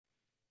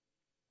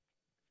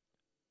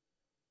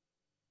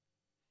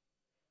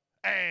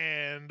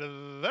And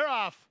they're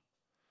off.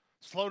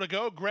 Slow to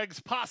go, Greg's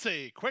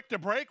Posse. Quick to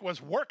break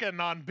was working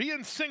on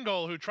Being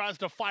Single, who tries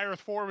to fire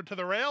forward to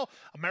the rail.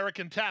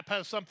 American Tap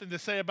has something to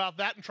say about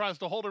that and tries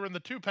to hold her in the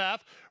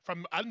two-path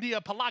from India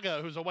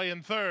Palaga, who's away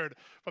in third.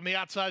 From the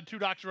outside, Two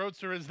Docs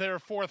Roadster is there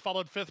fourth,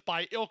 followed fifth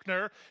by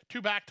Ilkner.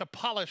 Two back to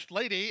Polished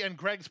Lady, and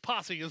Greg's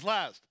Posse is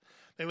last.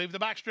 They leave the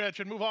backstretch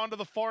and move on to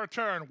the far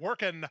turn,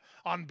 working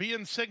on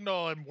Being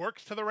Signal and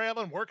works to the rail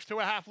and works to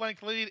a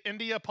half-length lead.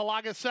 India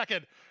Palaga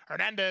second.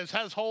 Hernandez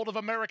has hold of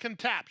American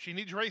Tap. She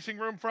needs racing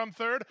room from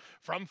third.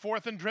 From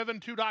fourth and driven,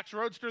 Two Docs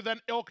Roadster, then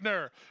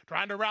Ilkner.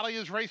 Trying to rally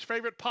his race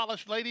favorite,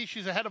 Polished Lady.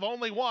 She's ahead of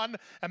only one,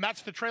 and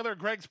that's the trailer,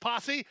 Greg's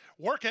Posse.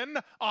 Working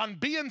on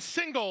Being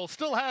Single,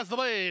 still has the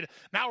lead.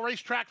 Now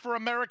racetrack for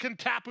American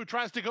Tap, who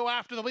tries to go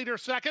after the leader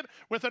second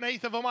with an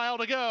eighth of a mile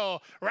to go.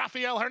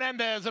 Rafael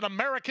Hernandez and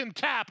American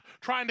Tap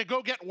trying to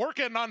go get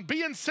working on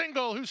Being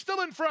Single, who's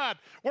still in front.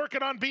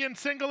 Working on Being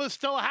Single is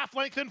still a half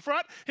length in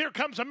front. Here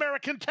comes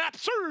American Tap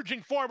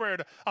surging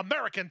forward.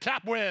 American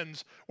Tap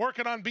wins.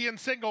 Working on Being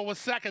Single was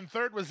second.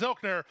 Third was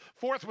Ilkner.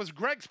 Fourth was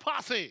Greg's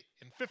Posse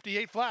in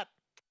 58 flat.